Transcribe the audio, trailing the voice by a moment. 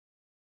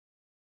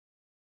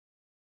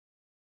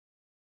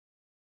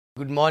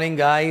Good morning,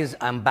 guys.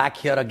 I'm back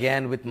here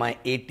again with my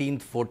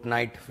 18th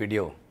Fortnight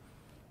video.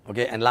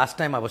 Okay, and last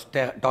time I was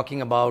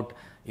talking about,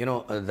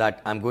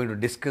 that I'm going to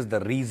discuss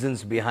the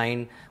reasons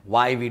behind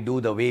why we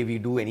do the way we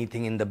do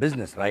anything in the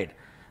business, right?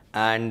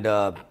 And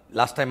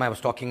last time I was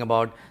talking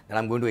about that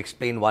I'm going to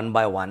explain one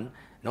by one,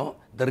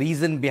 the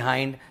reason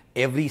behind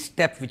every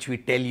step which we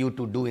tell you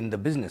to do in the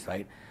business,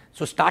 right?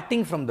 So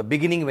starting from the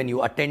beginning, when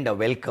you attend a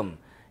welcome,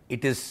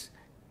 it is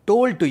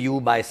told to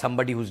you by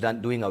somebody who's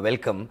doing a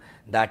welcome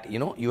that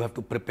you have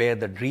to prepare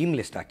the dream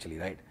list actually,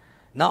 right?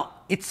 Now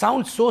it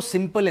sounds so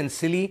simple and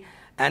silly,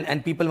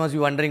 and people must be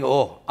wondering,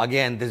 oh,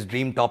 again this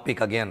dream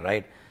topic again,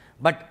 right?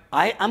 But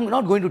I'm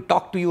not going to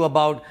talk to you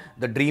about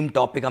the dream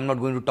topic. I'm not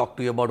going to talk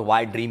to you about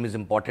why dream is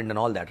important and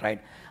all that, right?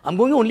 I'm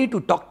going only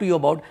to talk to you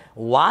about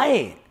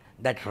why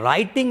that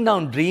writing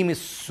down dream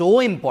is so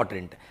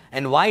important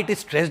and why it is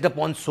stressed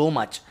upon so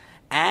much.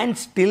 And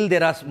still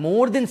there are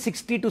more than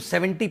 60 to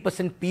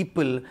 70%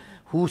 people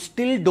who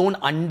still don't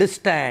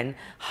understand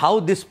how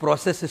this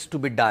process is to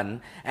be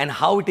done and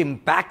how it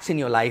impacts in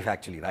your life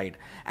actually, right?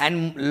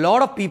 And a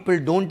lot of people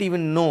don't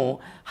even know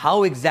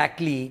how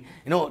exactly,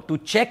 to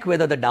check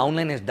whether the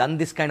downline has done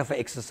this kind of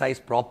exercise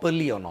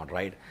properly or not,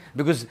 right?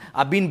 Because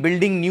I've been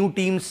building new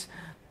teams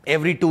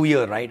every 2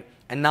 years, right?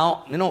 And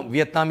now,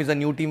 Vietnam is a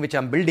new team which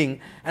I'm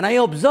building. And I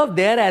observed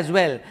there as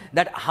well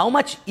that how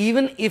much,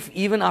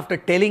 even after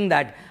telling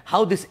that,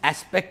 how this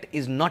aspect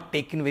is not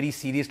taken very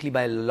seriously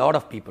by a lot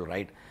of people,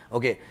 right?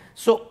 Okay.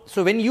 So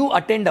when you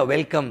attend a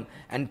welcome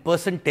and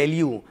person tell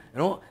you,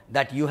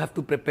 that you have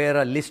to prepare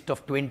a list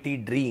of 20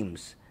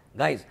 dreams,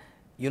 guys,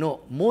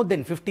 more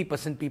than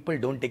 50% people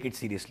don't take it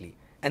seriously.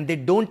 And they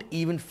don't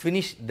even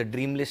finish the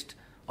dream list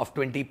of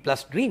 20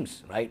 plus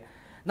dreams, right?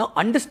 Now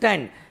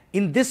understand,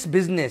 in this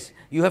business,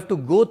 you have to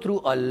go through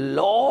a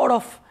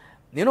lot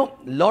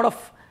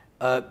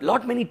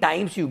many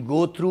times you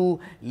go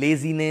through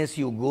laziness,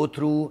 you go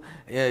through,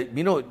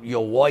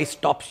 your voice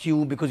stops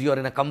you because you're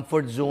in a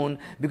comfort zone,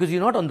 because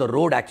you're not on the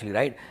road actually,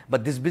 right?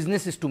 But this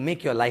business is to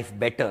make your life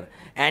better.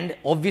 And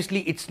obviously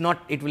it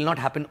will not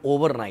happen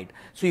overnight.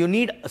 So you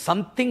need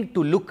something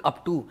to look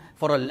up to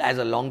as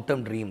a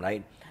long-term dream,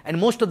 right? And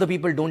most of the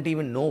people don't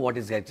even know what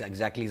is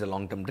exactly is a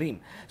long-term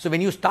dream. So when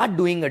you start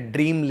doing a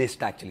dream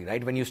list actually,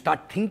 right? When you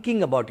start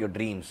thinking about your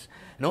dreams,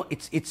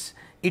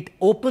 it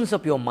opens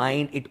up your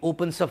mind, it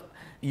opens up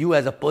you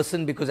as a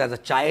person, because as a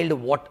child,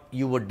 what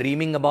you were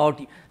dreaming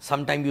about,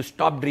 sometimes you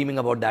stop dreaming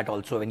about that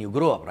also when you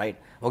grow up, right?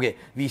 Okay,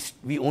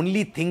 we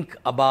only think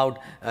about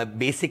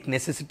basic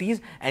necessities,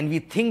 and we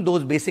think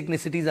those basic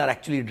necessities are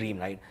actually dream,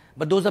 right?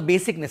 But those are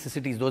basic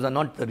necessities, those are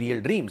not the real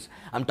dreams.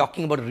 I'm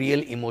talking about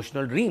real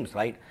emotional dreams,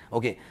 right?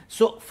 Okay,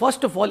 so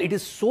first of all, it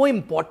is so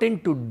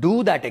important to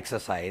do that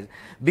exercise,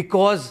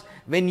 because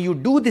when you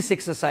do this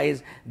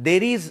exercise,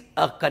 there is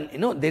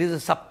a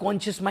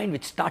subconscious mind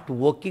which starts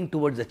working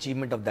towards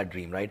achievement of that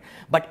dream, right?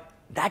 But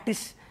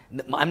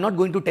I'm not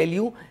going to tell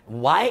you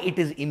why it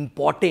is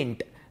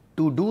important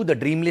to do the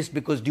dream list,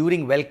 because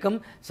during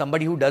welcome,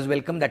 somebody who does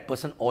welcome, that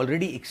person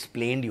already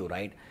explained you,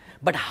 right?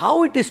 But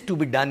how it is to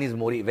be done is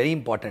very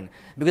important,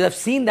 because I've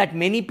seen that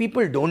many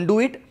people don't do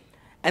it,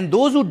 and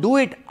those who do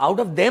it, out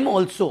of them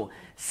also,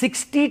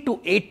 60 to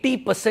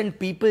 80%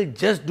 people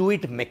just do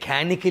it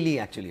mechanically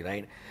actually,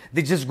 right?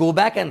 They just go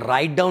back and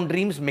write down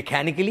dreams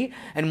mechanically,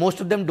 and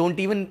most of them don't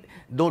even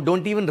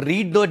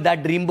read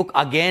that dream book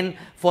again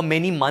for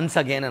many months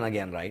again and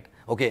again, right?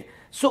 Okay,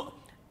 so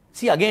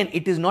see, again,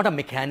 it is not a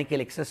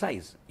mechanical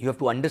exercise. You have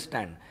to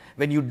understand,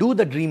 when you do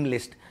the dream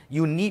list,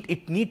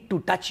 it need to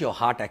touch your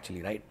heart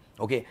actually, right?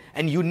 Okay,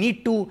 and you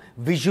need to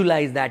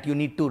visualize that. You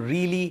need to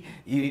really,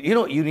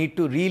 you need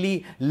to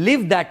really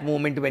live that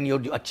moment when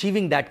you're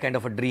achieving that kind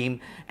of a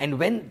dream. And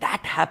when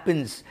that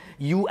happens,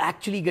 you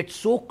actually get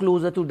so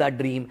closer to that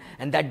dream,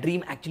 and that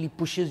dream actually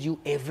pushes you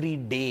every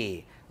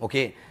day.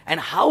 Okay, and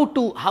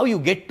how you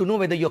get to know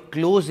whether you're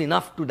close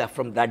enough to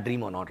from that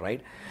dream or not,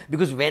 right?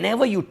 Because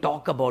whenever you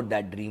talk about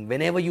that dream,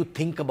 whenever you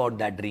think about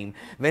that dream,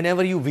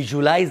 whenever you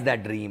visualize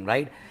that dream,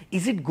 right,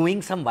 is it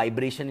going some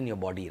vibration in your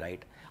body,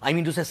 right? I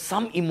mean to say,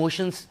 some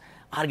emotions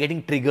are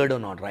getting triggered or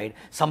not, right?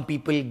 Some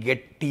people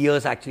get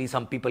tears actually,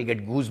 some people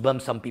get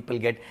goosebumps, some people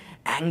get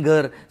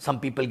anger, some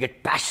people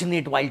get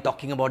passionate while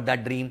talking about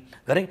that dream,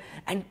 correct?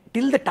 And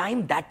till the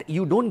time that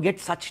you don't get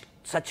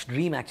such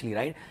dream actually,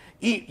 right,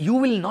 you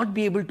will not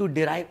be able to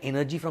derive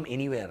energy from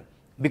anywhere,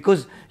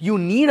 because you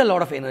need a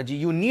lot of energy,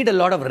 you need a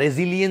lot of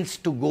resilience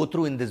to go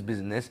through in this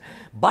business,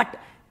 but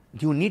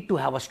you need to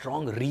have a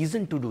strong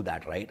reason to do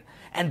that, right?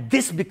 And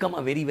this become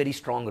a very, very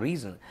strong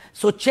reason.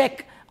 So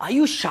check, are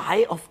you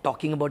shy of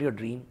talking about your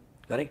dream?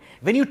 Correct?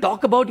 When you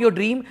talk about your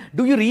dream,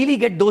 do you really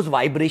get those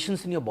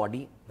vibrations in your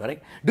body?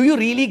 Correct? Do you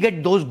really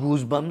get those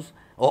goosebumps,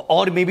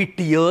 or maybe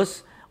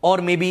tears, or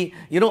maybe,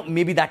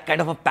 maybe that kind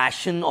of a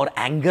passion or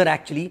anger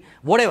actually,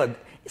 whatever.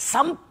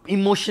 Some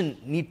emotion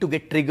need to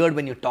get triggered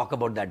when you talk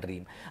about that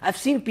dream. I've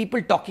seen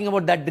people talking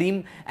about that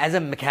dream as a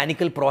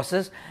mechanical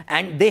process,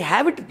 and they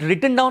have it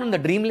written down on the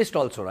dream list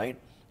also, right?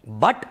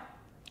 But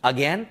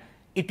again,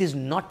 it is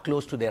not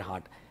close to their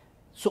heart.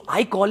 So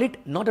I call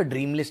it not a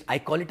dream list, I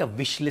call it a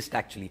wish list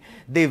actually.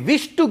 They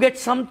wish to get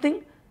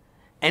something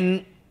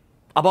and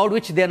about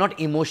which they are not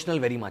emotional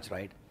very much,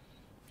 right?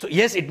 So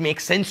yes, it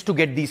makes sense to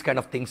get these kind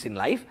of things in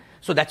life.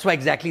 So that's why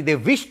exactly they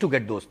wish to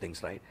get those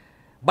things, right?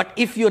 But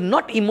if you're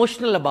not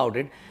emotional about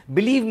it,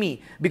 believe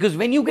me, because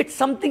when you get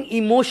something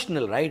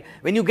emotional, right?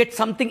 When you get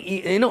something,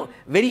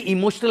 very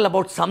emotional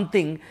about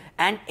something,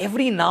 and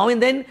every now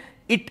and then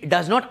it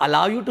does not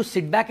allow you to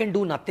sit back and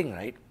do nothing,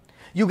 right?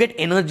 You get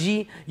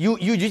energy,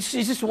 you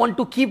just want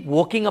to keep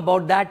working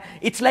about that.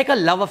 It's like a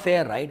love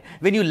affair, right?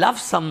 When you love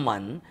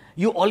someone,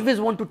 you always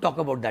want to talk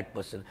about that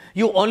person.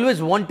 You always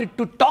wanted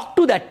to talk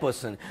to that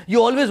person.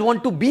 You always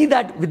want to be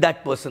that with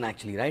that person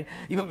actually, right?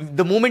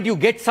 The moment you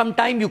get some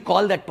time, you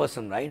call that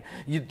person, right?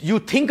 You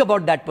think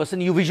about that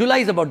person, you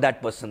visualize about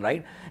that person,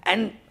 right?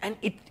 And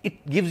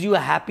it gives you a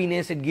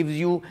happiness, it gives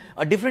you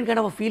a different kind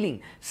of a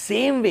feeling.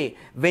 Same way,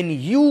 when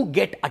you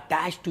get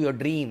attached to your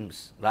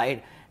dreams,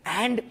 right?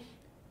 And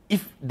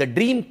if the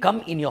dream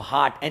come in your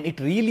heart and it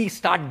really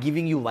start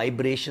giving you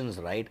vibrations,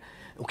 right?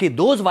 Okay,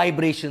 those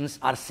vibrations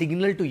are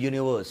signal to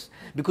universe,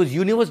 because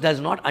universe does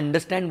not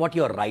understand what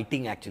you're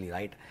writing actually,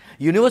 right?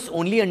 Universe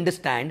only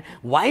understand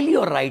while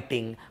you're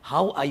writing,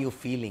 how are you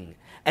feeling?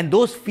 And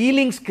those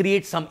feelings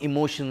create some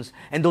emotions,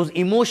 and those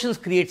emotions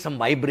create some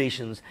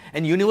vibrations,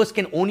 and universe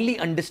can only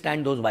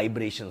understand those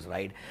vibrations,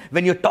 right?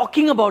 When you're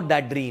talking about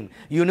that dream,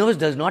 universe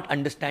does not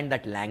understand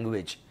that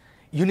language.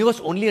 Universe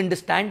only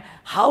understand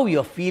how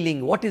you're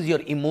feeling, what is your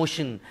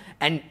emotion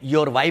and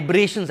your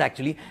vibrations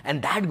actually,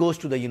 and that goes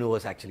to the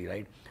universe actually,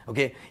 right?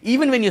 Okay,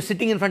 even when you're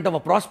sitting in front of a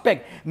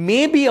prospect,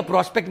 maybe a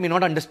prospect may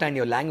not understand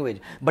your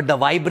language, but the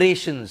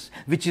vibrations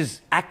which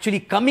is actually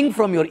coming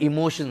from your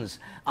emotions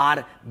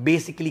are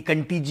basically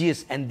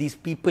contagious, and these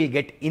people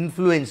get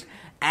influenced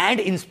and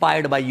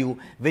inspired by you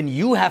when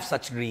you have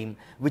such dream,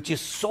 which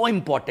is so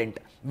important,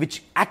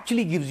 which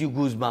actually gives you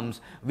goosebumps,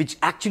 which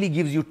actually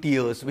gives you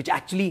tears, which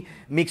actually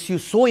makes you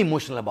so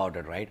emotional about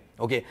it, right?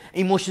 Okay,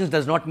 emotions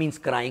does not mean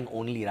crying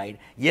only, right?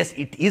 Yes,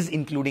 it is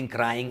including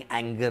crying,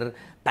 anger,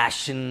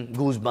 passion,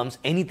 goosebumps,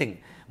 anything.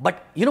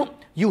 But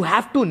you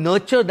have to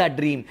nurture that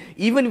dream.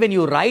 Even when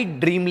you write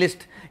dream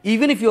list,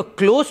 even if you're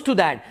close to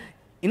that,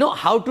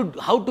 how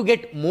to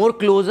get more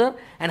closer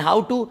and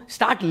how to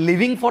start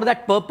living for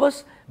that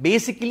purpose.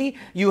 Basically,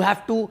 you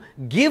have to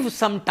give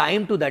some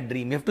time to that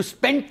dream. You have to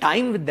spend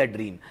time with that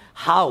dream.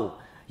 How?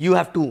 You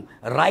have to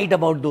write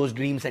about those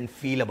dreams and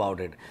feel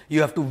about it.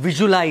 You have to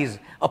visualize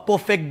a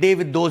perfect day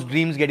with those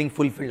dreams getting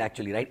fulfilled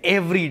actually, right?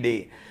 Every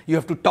day. You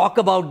have to talk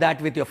about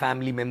that with your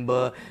family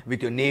member,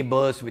 with your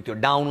neighbors, with your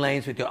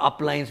downlines, with your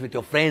uplines, with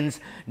your friends.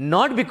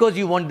 Not because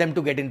you want them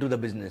to get into the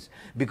business,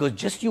 because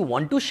just you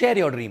want to share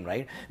your dream,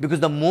 right?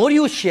 Because the more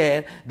you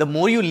share, the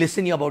more you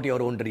listen about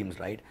your own dreams,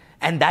 right?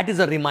 And that is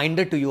a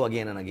reminder to you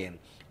again and again.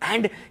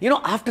 And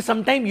after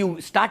some time you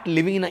start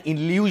living in an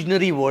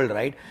illusionary world,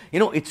 right?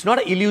 It's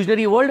not an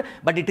illusionary world,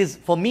 but it is,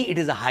 for me, it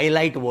is a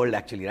highlight world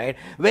actually, right?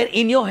 Where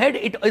in your head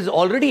it is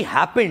already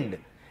happened.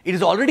 It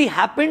has already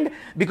happened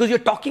because you're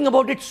talking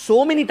about it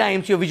so many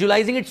times, you're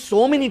visualizing it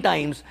so many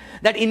times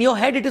that in your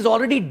head it is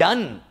already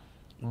done.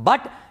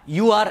 But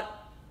you are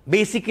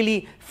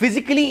basically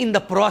physically in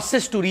the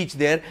process to reach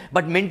there,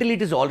 but mentally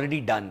it is already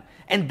done.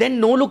 And then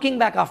no looking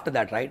back after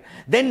that, right?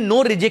 Then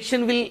no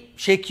rejection will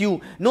shake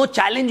you, no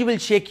challenge will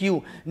shake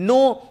you,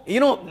 no,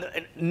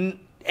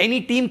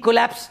 any team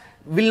collapse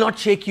will not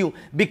shake you,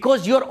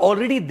 because you're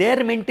already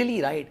there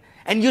mentally, right?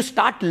 And you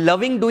start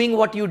loving doing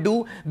what you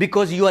do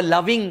because you are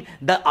loving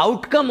the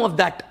outcome of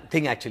that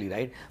thing actually,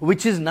 right?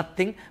 Which is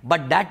nothing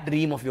but that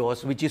dream of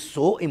yours, which is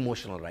so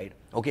emotional, right?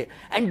 Okay,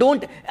 and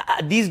don't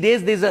these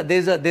days there's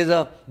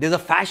a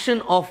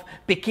fashion of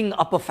picking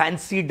up a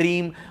fancy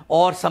dream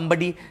or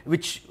somebody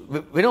which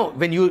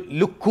when you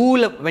look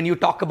cool when you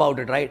talk about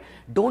it, right?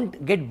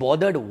 Don't get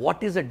bothered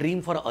what is a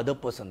dream for other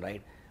person,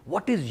 right?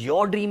 What is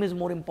your dream is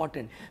more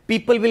important.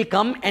 People will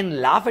come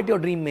and laugh at your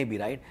dream maybe,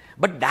 right?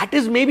 But that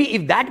is maybe,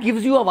 if that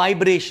gives you a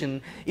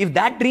vibration, if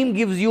that dream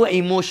gives you an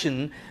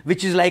emotion,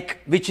 which is like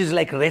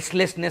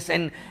restlessness,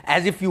 and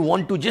as if you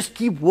want to just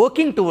keep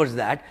working towards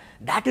that,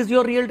 that is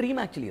your real dream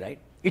actually, right?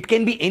 It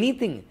can be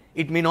anything.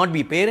 It may not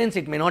be parents,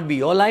 it may not be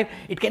your life,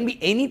 it can be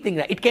anything,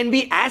 right? It can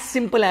be as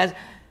simple as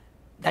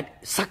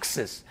that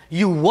success.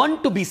 You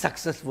want to be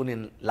successful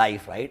in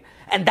life, right?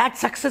 And that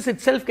success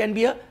itself can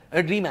be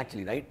a dream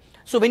actually, right?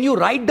 So when you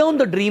write down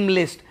the dream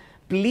list,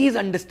 please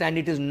understand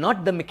it is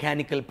not the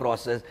mechanical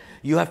process.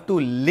 You have to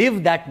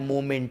live that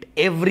moment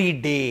every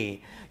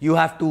day. You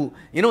have to,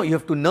 you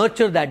have to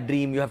nurture that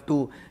dream. You have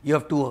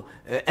to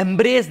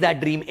embrace that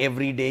dream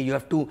every day. You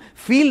have to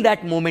feel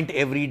that moment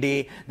every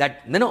day.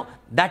 That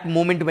that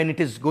moment when it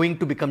is going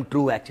to become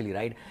true actually,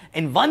 right?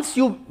 And once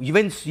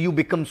you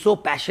become so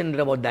passionate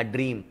about that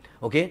dream,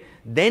 okay,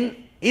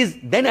 then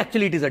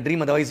actually it is a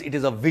dream. Otherwise, it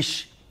is a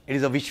wish. It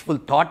is a wishful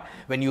thought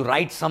when you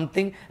write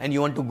something and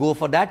you want to go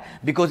for that,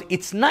 because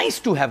it's nice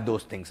to have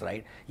those things,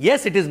 right?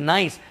 Yes, it is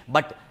nice,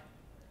 but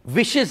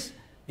wishes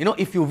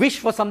if you wish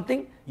for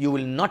something, you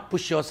will not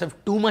push yourself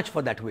too much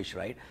for that wish,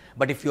 right?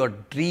 But if you're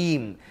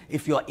dream,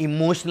 if you're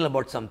emotional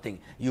about something,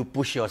 you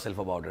push yourself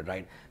about it,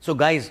 right? So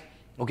guys,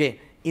 okay,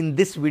 in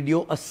this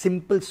video, a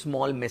simple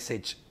small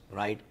message,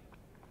 right?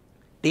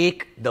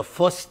 Take the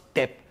first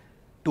step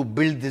to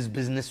build this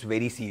business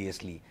very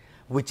seriously,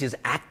 which is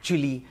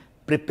actually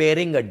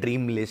preparing a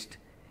dream list,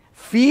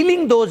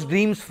 feeling those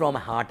dreams from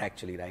heart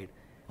actually, right?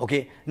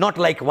 Okay, not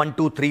like 1,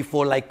 2, 3,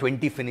 4, like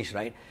 20 finish,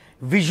 right?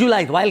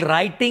 Visualize while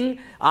writing,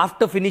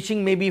 after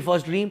finishing maybe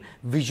first dream,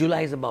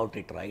 visualize about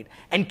it, right?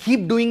 And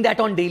keep doing that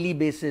on daily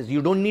basis.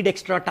 You don't need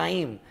extra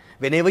time.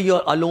 Whenever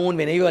you're alone,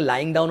 whenever you're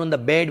lying down on the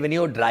bed, when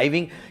you're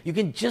driving, you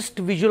can just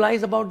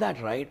visualize about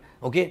that, right?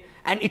 Okay,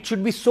 and it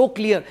should be so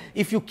clear.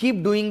 If you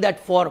keep doing that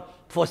for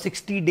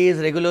 60 days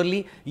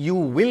regularly, you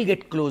will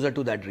get closer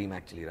to that dream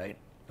actually, right?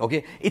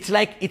 Okay, it's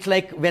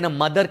like when a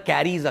mother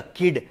carries a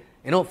kid,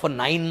 for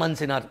 9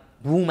 months in her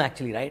womb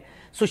actually, right?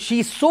 So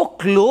she's so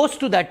close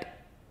to that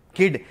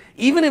kid,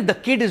 even if the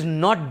kid is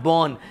not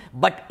born,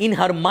 but in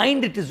her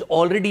mind it is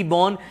already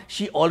born.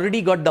 She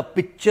already got the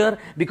picture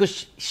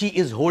because she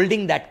is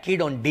holding that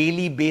kid on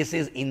daily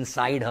basis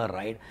inside her,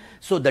 right?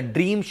 So the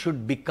dream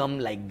should become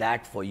like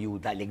that for you,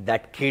 like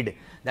that kid,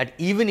 that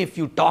even if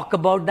you talk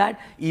about that,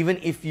 even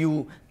if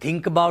you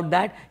think about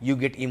that, you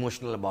get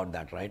emotional about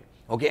that, right?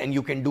 Okay, and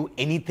you can do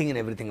anything and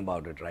everything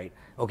about it, right?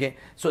 Okay,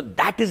 so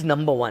that is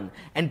number one.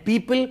 And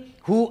people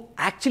who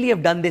actually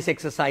have done this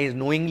exercise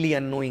knowingly,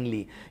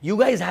 unknowingly, you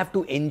guys have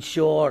to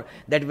ensure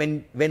that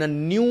when a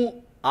new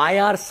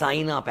IR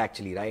sign up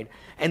actually, right,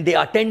 and they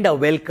attend a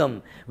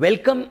welcome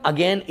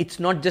again, it's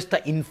not just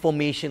the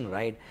information,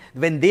 right?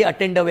 When they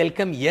attend a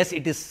welcome, yes,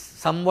 it is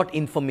somewhat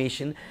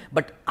information,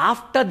 but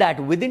after that,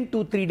 within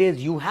 2-3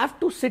 days, you have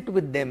to sit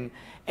with them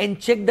and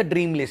check the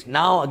dream list.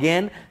 Now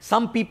again,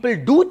 some people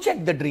do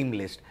check the dream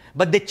list,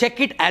 but they check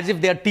it as if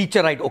they are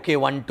teacher, right? Okay,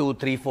 1, 2,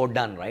 3, 4,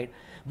 done, right?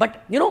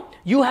 But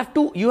you have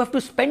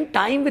to spend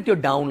time with your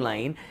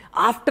downline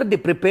after they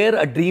prepare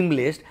a dream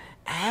list,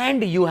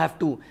 and you have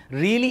to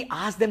really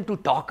ask them to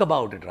talk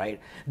about it, right?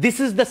 This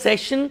is the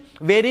session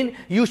wherein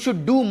you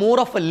should do more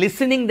of a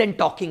listening than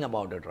talking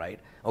about it, right?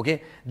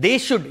 Okay,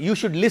 you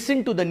should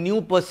listen to the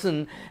new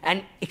person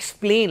and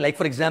explain. Like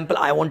for example,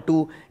 I want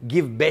to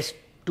give best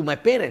to my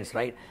parents,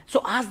 right?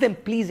 So ask them,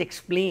 please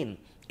explain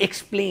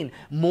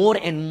more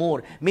and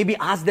more. Maybe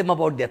ask them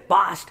about their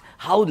past,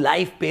 how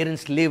life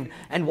parents lived,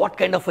 and what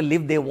kind of a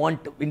live they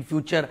want in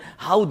future,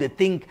 how they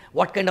think,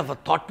 what kind of a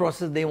thought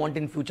process they want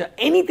in future,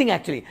 anything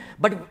actually.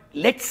 But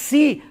let's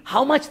see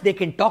how much they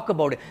can talk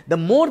about it. The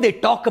more they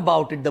talk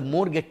about it, the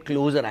more they get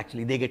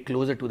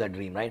closer to that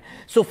dream, right?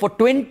 So for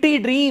 20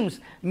 dreams,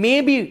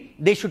 maybe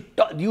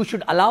you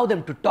should allow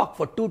them to talk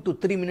for 2 to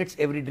 3 minutes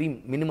every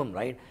dream minimum,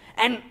 right?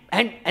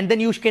 And then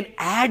you can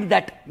add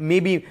that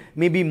maybe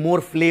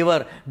more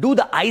flavor, do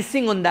the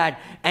icing on that,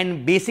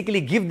 and basically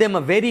give them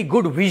a very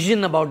good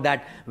vision about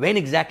that, when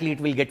exactly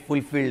it will get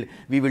fulfilled.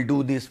 We will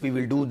do this, we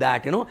will do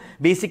that,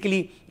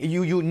 basically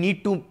you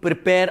need to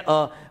prepare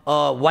a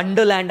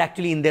wonderland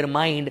actually in their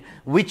mind,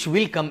 which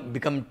will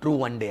become true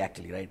one day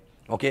actually, right?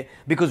 Okay,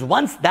 because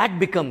once that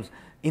becomes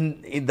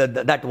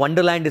that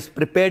wonderland is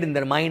prepared in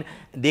their mind,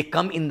 they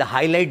come in the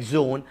highlight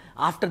zone.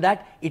 After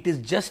that, it is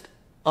just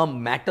a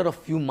matter of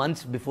few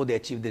months before they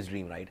achieve this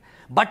dream, right?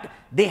 But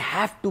they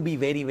have to be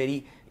very,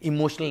 very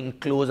emotional and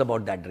close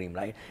about that dream,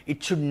 right?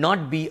 It should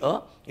not be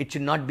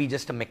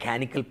just a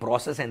mechanical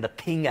process and the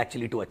thing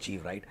actually to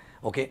achieve, right?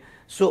 Okay,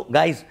 so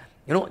guys,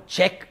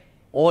 check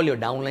all your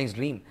downline's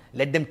dream,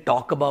 let them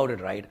talk about it,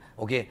 right?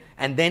 Okay,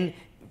 and then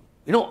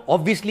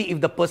obviously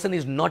if the person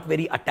is not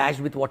very attached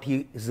with what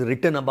he is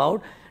written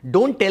about,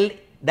 don't tell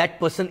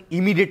that person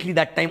immediately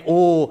that time,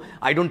 oh,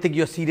 I don't think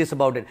you're serious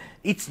about it.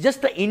 It's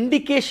just an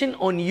indication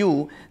on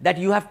you that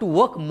you have to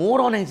work more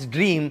on his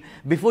dream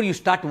before you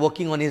start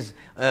working on his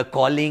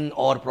calling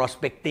or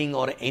prospecting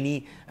or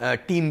any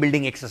team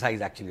building exercise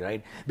actually,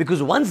 right?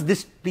 Because once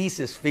this piece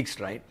is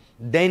fixed, right,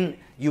 then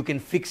you can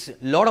fix a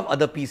lot of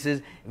other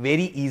pieces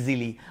very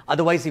easily.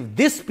 Otherwise, if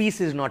this piece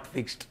is not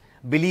fixed,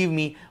 believe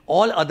me,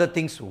 all other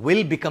things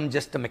will become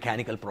just a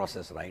mechanical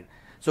process, right?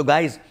 So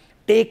guys,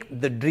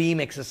 take the dream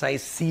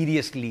exercise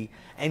seriously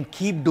and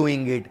keep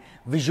doing it.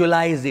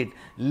 Visualize it,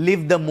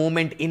 live the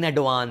moment in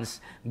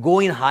advance, go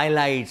in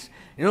highlights,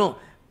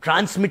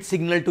 transmit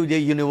signal to the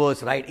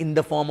universe, right, in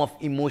the form of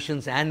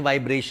emotions and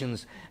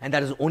vibrations. And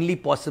that is only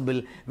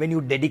possible when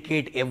you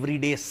dedicate every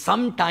day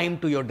some time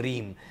to your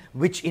dream,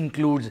 which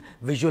includes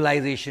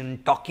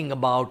visualization, talking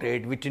about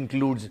it, which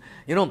includes,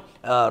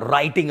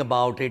 writing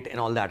about it and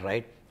all that,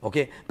 right?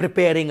 Okay,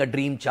 preparing a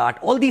dream chart.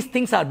 All these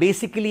things are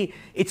basically,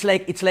 it's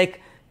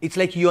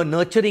like you are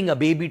nurturing a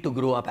baby to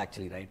grow up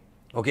actually, right?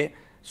 Okay,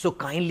 so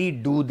kindly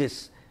do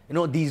this.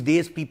 These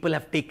days people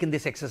have taken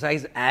this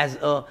exercise as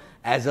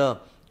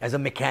a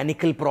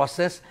mechanical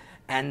process,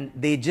 and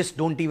they just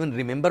don't even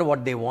remember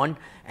what they want.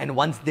 And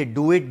once they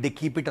do it, they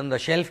keep it on the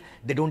shelf.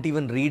 They don't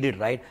even read it,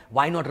 right?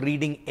 Why not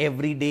reading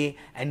every day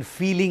and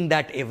feeling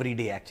that every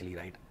day actually,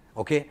 right?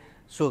 Okay,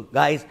 so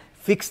guys,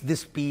 fix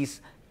this piece.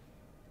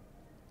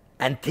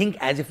 and think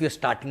as if you're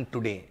starting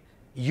today.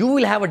 You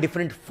will have a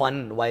different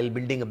fun while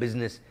building a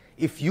business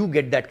if you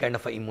get that kind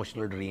of an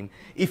emotional dream,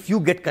 if you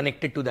get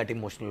connected to that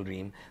emotional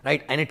dream,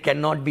 right? And it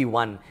cannot be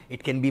one,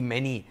 it can be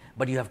many,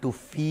 but you have to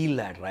feel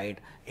that, right?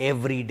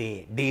 Every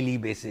day, daily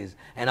basis.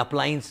 And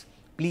appliance,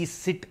 please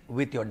sit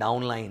with your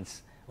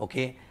downlines,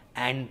 okay?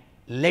 And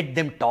let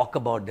them talk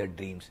about their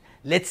dreams.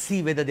 Let's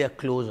see whether they are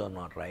close or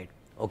not, right?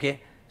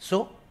 Okay?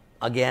 So,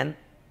 again,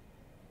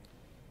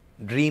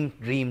 dream,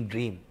 dream,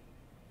 dream.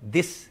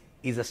 This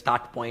is a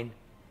start point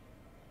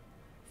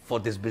for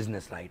this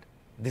business, right?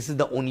 This is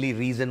the only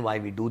reason why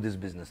we do this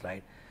business,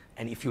 right?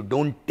 And if you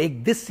don't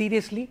take this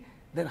seriously,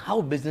 then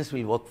how business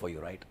will work for you,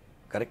 right?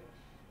 Correct?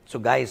 So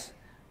guys,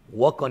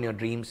 work on your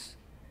dreams,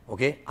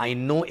 okay? I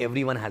know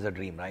everyone has a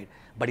dream, right?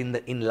 But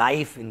in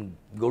life,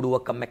 go to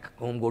work, come back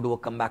home, go to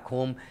work, come back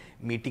home,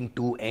 meeting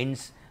two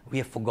ends, we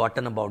have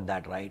forgotten about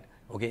that, right?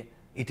 Okay?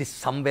 It is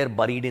somewhere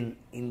buried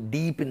in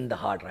deep in the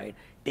heart, right?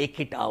 Take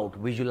it out,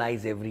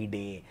 visualize every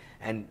day,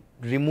 and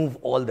remove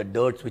all the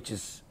dirt which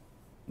is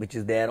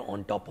there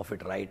on top of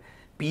it, right?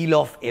 Peel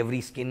off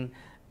every skin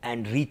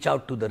and reach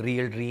out to the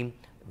real dream,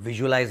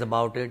 visualize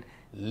about it,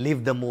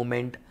 live the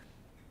moment,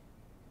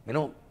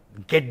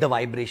 get the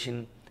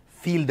vibration,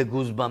 feel the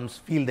goosebumps,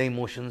 feel the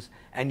emotions,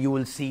 and you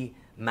will see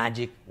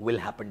magic will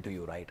happen to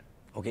you, right?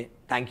 Okay,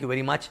 thank you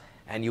very much,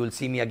 and you will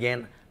see me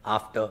again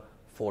after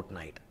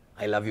Fortnight.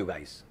 I love you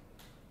guys.